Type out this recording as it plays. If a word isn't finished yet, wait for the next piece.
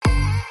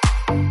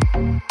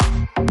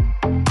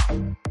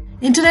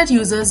Internet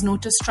users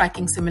noticed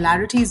striking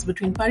similarities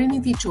between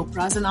Parineeti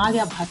Chopra's and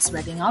Alia Bhatt's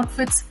wedding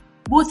outfits,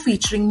 both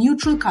featuring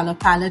neutral color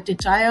palette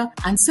attire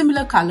and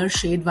similar color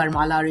shade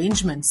Varmala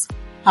arrangements.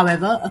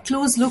 However, a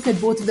close look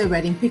at both of their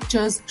wedding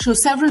pictures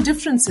shows several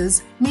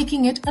differences,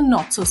 making it a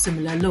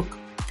not-so-similar look.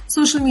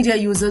 Social media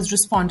users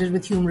responded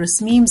with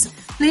humorous memes,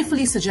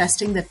 playfully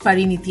suggesting that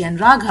Parineeti and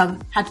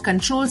Raghav had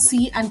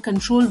Control-C and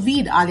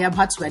Control-V'd Alia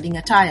Bhatt's wedding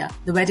attire.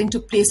 The wedding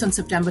took place on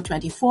September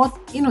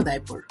 24th in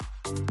Udaipur.